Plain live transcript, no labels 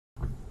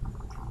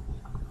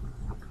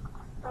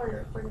Oh, you're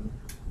recording.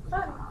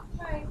 Fun.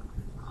 Hi.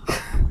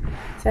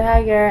 Say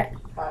hi, Garrett.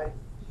 Hi.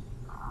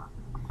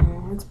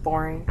 It's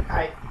boring.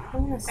 Hi.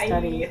 I'm gonna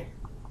study. Hi.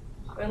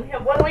 We only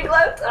have 1 week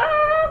left.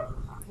 Yeah.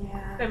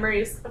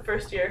 Memories of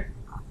first year.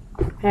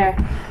 Here.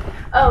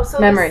 Oh, so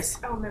Memories.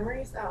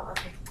 Memories? Oh,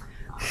 okay.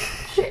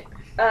 Shit.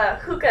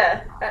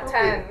 Hookah at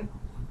 10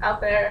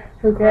 out there.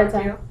 Hookah at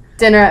 10. Barbecue.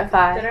 Dinner at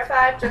 5. Dinner at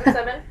 5, gym at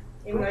 7.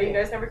 Even though you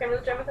guys never came to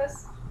the gym with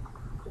us.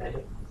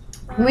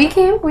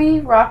 We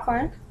rock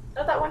climbed.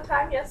 Oh, that one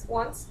time, yes,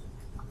 once.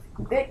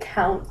 It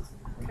counts.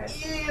 Okay.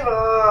 Eva!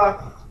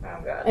 Oh,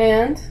 God.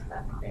 And?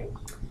 Okay.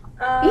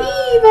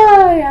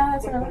 Eva! Yeah,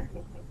 that's another.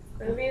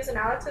 Movies in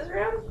Alex's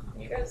room?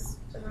 You guys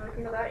didn't really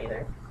come to that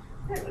either.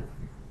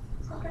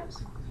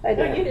 Sometimes. I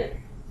No, did. you didn't.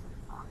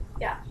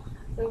 Yeah.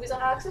 Movies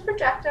on Alex's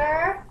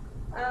projector.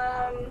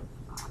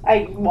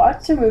 I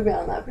watched a movie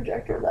on that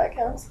projector. That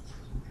counts.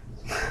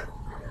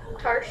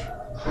 Tarsh.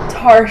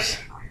 Tarsh.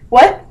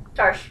 What?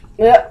 Tarsh.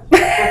 Yep. Oh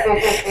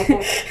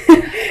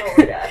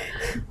my God.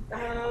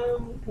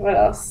 What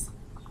else?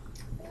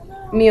 I don't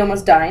know. Me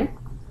almost dying.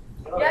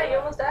 Yeah, you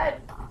almost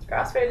died.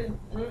 Crossfaded.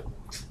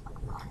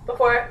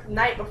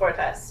 Night before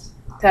test.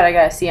 That I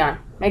got a C on.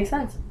 Makes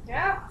sense.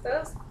 Yeah,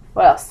 does.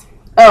 What else?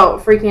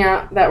 Oh, freaking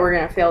out that we're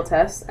gonna fail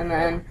tests and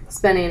then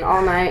spending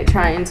all night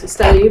trying to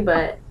study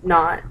but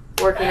not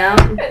working out.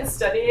 And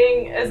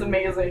studying is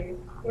amazing.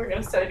 We're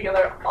gonna study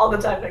together all the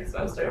time next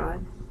semester.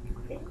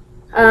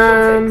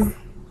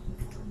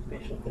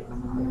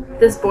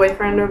 This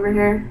boyfriend over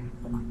here.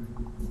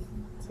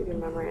 It's a good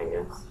memory, I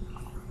guess.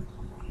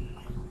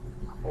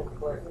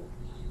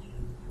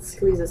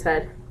 Squeeze his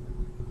head.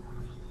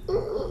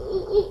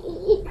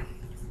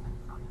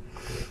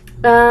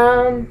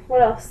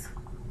 What else?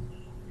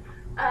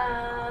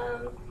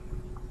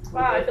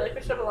 Wow, I feel like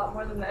we should have a lot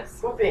more than this.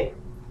 Pooping.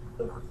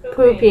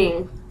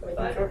 Pooping. But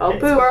Oh,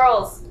 poop.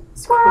 Squirrels.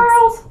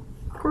 Squirrels.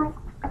 Squirrel.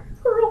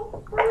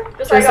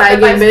 Just I got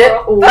can admit it.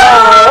 squirrel.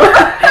 Whoa.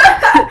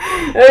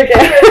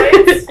 Okay.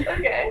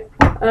 Okay.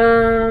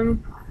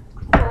 Um.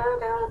 I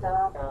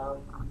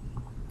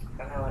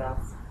don't know what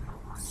else.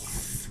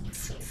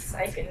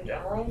 Psych in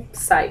general.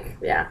 Psych.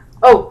 Yeah.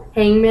 Oh,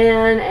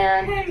 Hangman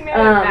and Hangman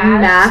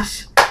and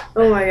Mash.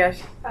 Oh my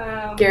gosh.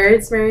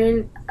 Garrett's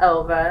marrying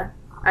Elva.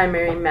 I'm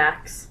marrying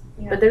Max.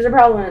 Yeah. But there's a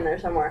problem in there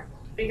somewhere.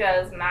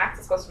 Because Max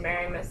is supposed to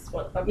marry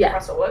Yeah.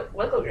 Russell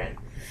Wicklegren.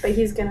 But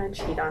he's gonna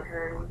cheat on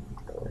her. And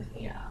go with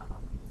Yeah.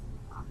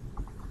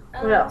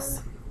 What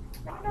else?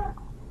 I don't know.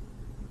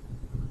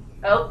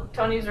 Oh,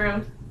 Tony's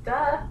room.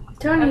 Duh.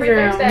 Tony's Every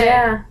room. Thursday.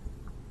 Yeah.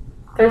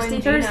 Thirsty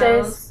Going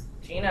Thursdays.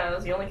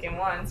 Gino's. You only came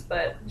once,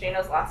 but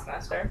Gino's last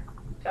semester.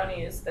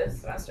 Tony's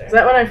this semester. Is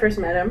that when I first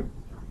met him?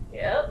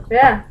 Yep.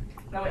 Yeah.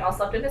 And then we all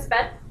slept in his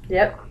bed.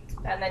 Yep.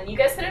 And then you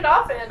guys hit it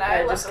off, and I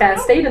I left just the kind of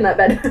room. stayed in that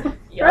bed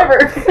Yup.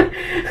 forever.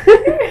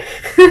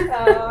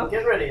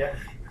 Get ready.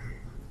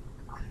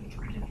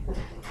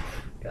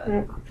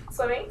 Good.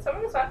 Swimming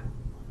was fun.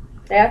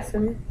 Yeah,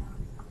 swimming.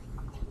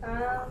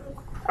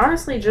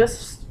 Honestly,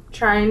 just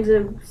trying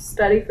to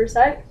study for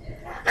psych.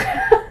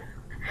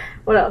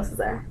 What else is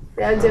there?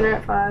 We had dinner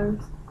at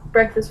 5.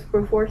 Breakfast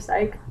before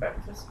psych.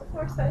 Breakfast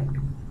before psych.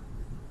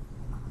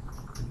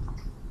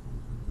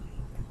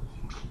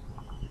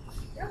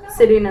 I don't know.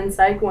 Sitting in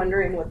psych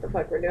wondering what the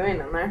fuck we're doing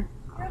in there.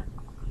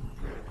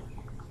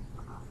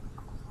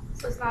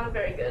 So it's not a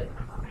very good.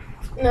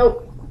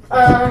 Nope.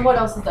 What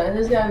else is there?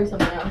 There's gotta be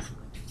something else.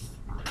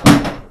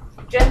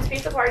 Jen's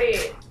pizza party.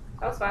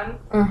 That was fun.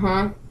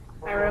 Uh-huh.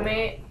 My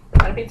roommate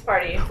had a pizza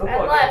party and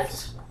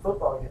left.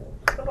 Football games.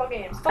 Football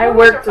games. I Football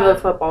worked games are the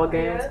fun. football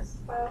games. Yes.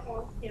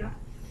 Well, you know.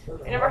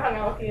 I never hung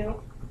out with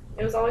you.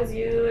 It was always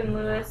you and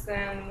Lewis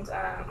and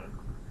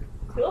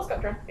who else got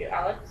drunk with you?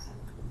 Alex.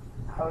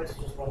 I was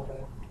just one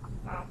time.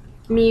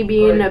 Me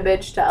being a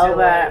bitch to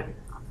Elva at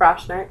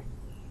Frost Night.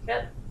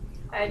 Yep.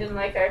 I didn't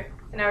like her.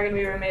 And now we're gonna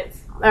be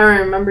roommates. I don't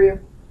remember you.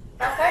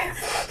 Oh, thanks.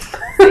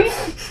 See?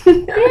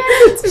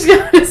 Yeah. To be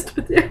honest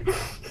with you.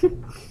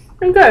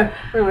 Okay.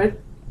 Anyway.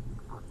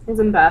 It's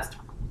in the past.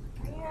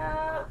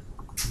 Yeah.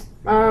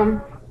 I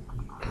don't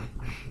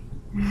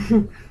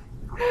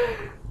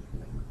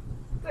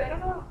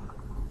know.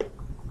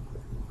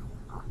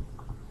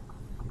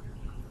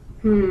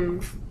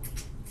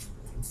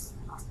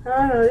 I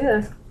don't know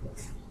either.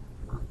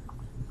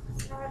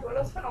 God, what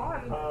else went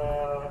on?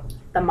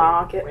 The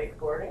market.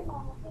 Wakeboarding.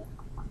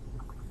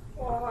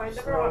 Well, I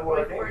never went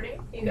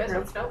wakeboarding. You guys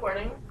went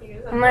snowboarding.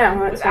 You guys Yeah, I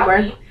went without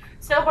snowboard. me.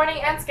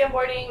 Snowboarding and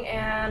skimboarding,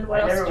 and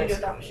what else did you do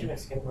without me? She went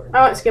skateboarding.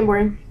 I went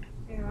skimboarding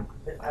Yeah,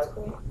 that's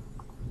cool.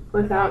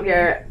 without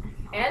Garrett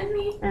And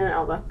me. and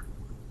Elva.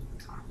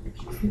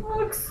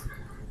 Looks.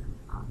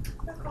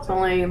 It's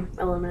only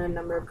a limited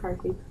number of car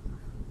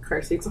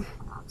seats.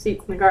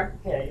 Seats in the car.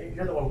 Yeah,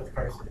 you're the one with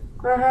car seat.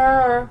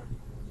 Uh-huh.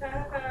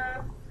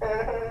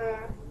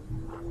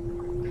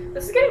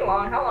 This is getting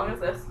long. How long is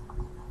this?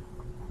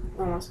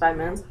 Almost 5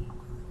 minutes.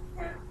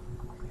 Yeah. I'll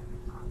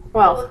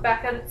Well, look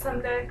back at it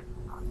someday.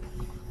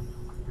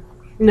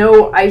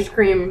 no ice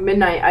cream,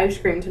 midnight ice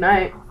cream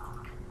tonight.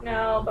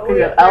 No, but Because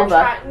we're of Elva.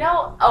 trying.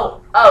 No.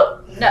 Oh,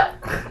 no.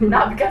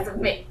 Not because of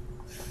me.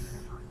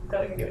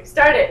 Don't even get me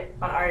started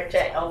on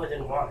RHA. Elva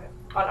didn't want it.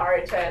 On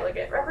RHA, look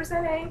at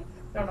representing.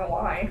 Don't know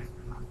why.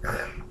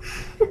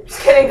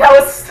 Just kidding, that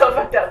was so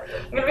fucked up.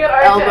 I'm gonna be on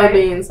RHA. Elva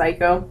being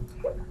psycho.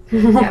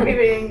 Yeah, me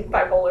being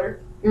bipolar.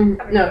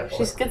 Mm, no,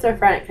 she's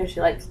schizophrenic because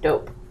she likes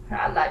dope.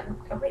 I like.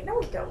 Oh, wait, no,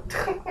 we don't.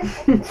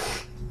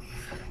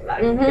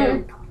 Like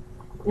Mhm. dope.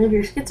 If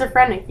you're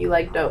schizophrenic, you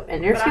like dope,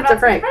 and you're But I'm not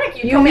schizophrenic.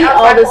 schizophrenic. You told me meet I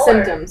was all the bipolar.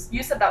 symptoms.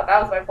 You said that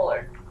was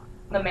bipolar.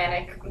 The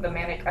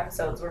manic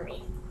episodes were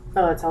me.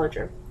 Oh, that's hella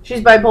true.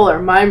 She's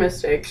bipolar. My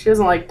mistake. She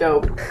doesn't like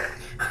dope.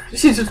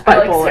 She's just I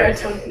like bipolar.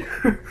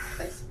 serotonin.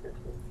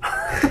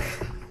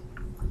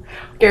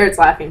 Garrett's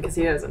laughing because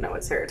he doesn't know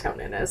what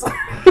serotonin is.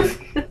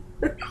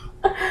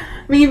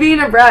 Me being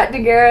a brat to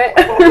Garrett.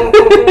 Oh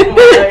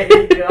my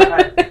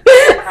God.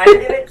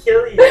 I'm gonna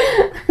kill you.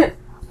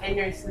 And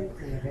you're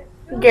sleeping in it.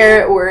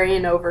 Garrett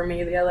worrying over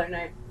me the other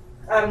night.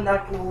 I'm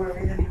not gonna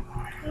worry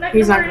anymore.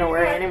 He's not gonna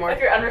worry anymore. If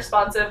you're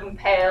unresponsive and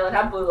pale and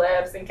have blue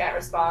lips and can't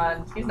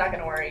respond, he's not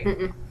gonna worry.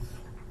 Mm-mm.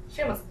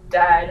 She almost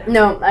died.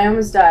 No, I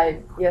almost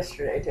died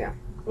yesterday too.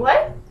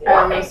 What? I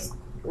Why? almost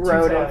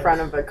rode in times.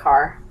 front of a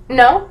car.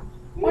 No,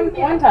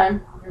 one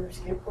time. Your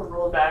skateboard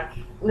rolled back.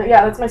 No,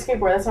 yeah, that's my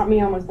skateboard. That's not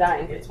me almost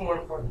dying. It's more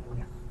important.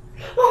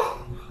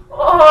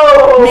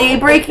 Oh. Me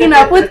breaking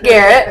up with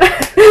Garrett.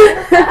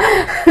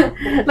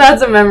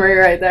 That's a memory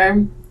right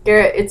there.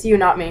 Garrett, it's you,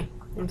 not me.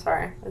 I'm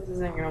sorry. This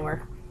isn't gonna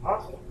work.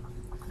 Awesome.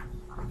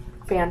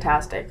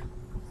 Fantastic.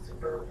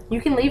 Super.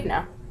 You can leave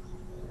now.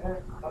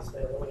 I'll stay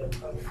a little bit.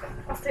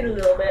 I'll stay a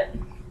little bit.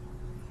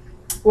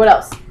 What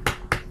else?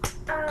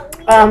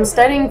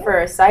 Studying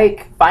for a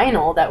psych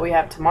final that we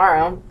have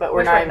tomorrow, but we're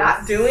Which not we're even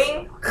not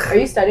doing. Are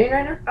you studying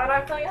right now?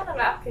 I'm filling out an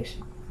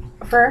application.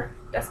 For?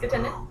 Desk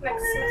attendant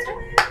next semester.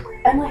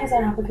 Emily has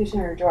an application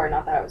in her drawer,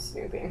 not that I was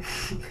snooping.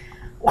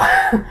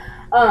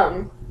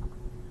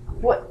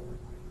 What,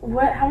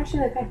 how much do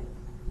they pay?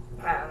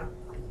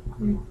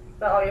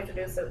 But all you have to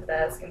do is sit at the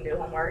desk and do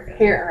homework. And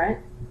Here, right?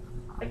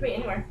 It could be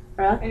anywhere.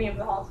 Really? Any of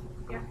the halls.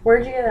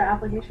 Where'd you get that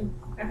application?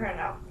 I heard it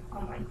out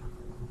online.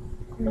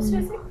 What's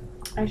it say?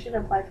 I should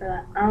apply for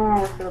that. I don't want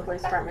to work for the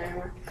police department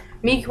anymore.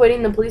 Me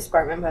quitting the police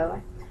department, by the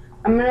way.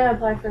 I'm going to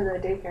apply for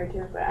the daycare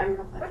too, but I'm going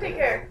to apply What for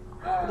daycare?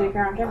 the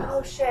daycare on campus.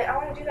 Oh shit, I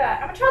want to do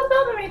that. I'm a child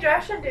development major. I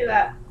should do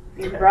that.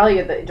 You could probably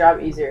get the job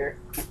easier.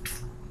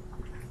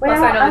 Wait, Plus,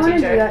 I know the want to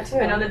teacher. do that too.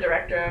 I know the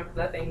director of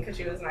the thing because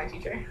she was my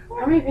teacher.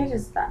 How many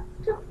pages is that?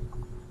 2.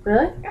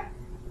 Really? Yeah.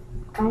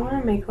 I want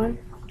to make one.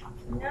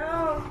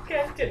 No, you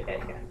can't do it.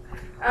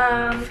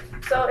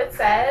 So it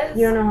says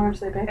You don't know how much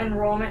they pay?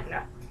 enrollment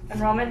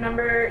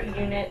number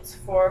units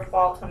for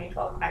fall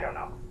 2012. I don't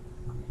know.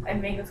 I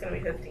think it's gonna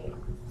be 15.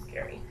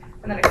 Scary.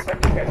 And then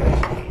expected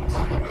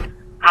graduation date.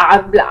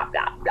 Ah, blah,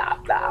 blah, blah,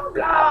 blah, blah,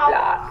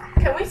 blah.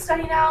 Can we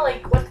study now?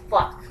 Like, what the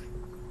fuck?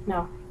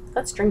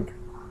 Let's drink.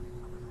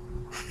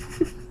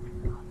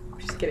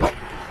 Just kidding.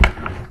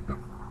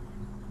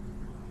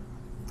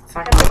 It's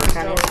not gonna work,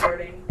 Still honey.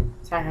 recording.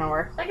 It's not gonna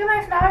work. Look at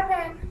my flower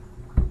pen.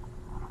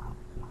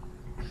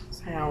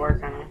 It's not gonna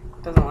work, honey.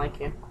 It doesn't like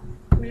you.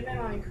 Made my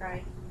mommy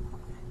cry.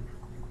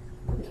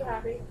 I'm so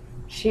happy.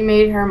 She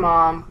made her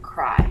mom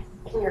cry.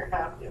 You're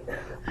happy.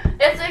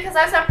 It's because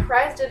I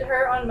surprised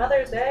her on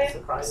Mother's Day.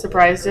 Surprised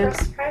I it?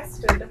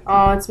 surprised her.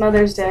 Oh, it's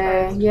Mother's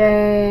Day.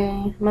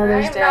 Yay.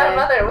 Mother's I'm Day. not a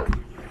mother.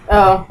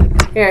 Oh,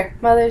 here.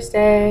 Mother's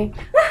Day.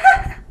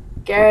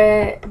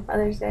 Garrett.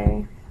 Mother's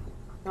Day.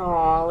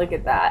 Oh, look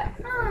at that.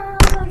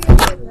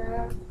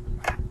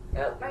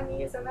 Oh, my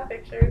knees in that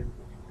picture.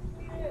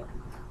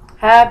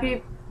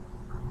 Happy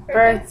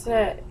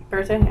birthday.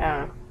 Birthday? I don't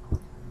know.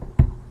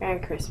 Merry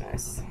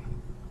Christmas.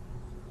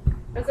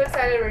 I'm so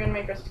excited we're gonna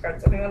make Christmas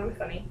cards. I think that'll be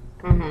funny.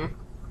 Mm-hmm.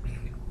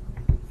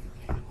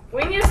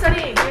 We need to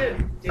study,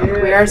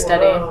 dude. We are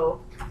studying. Whoa.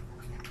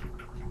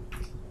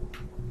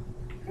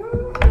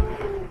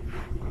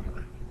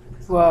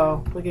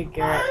 Whoa, look at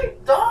Garrett.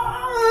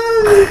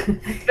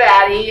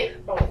 Fatty.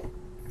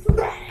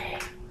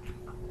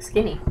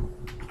 Skinny.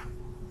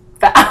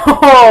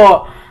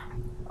 Oh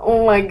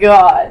my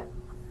god.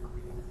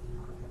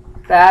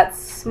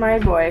 That's my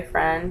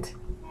boyfriend.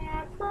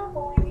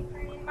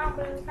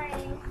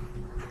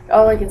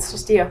 Oh, like it's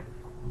just you.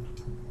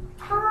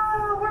 We're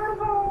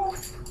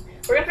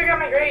gonna figure out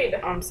my grade.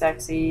 I'm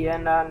sexy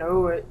and I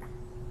know it.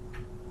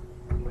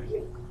 I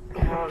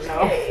don't know.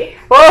 Okay.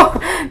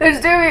 Whoa!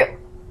 There's two of you.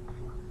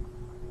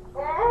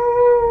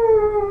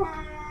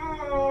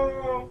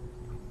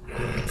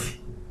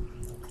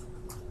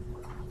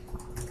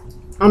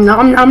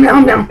 Nom nom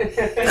nom nom.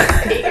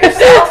 Hate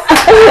yourself.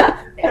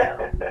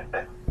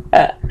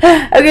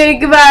 Okay,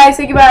 goodbye.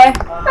 Say goodbye.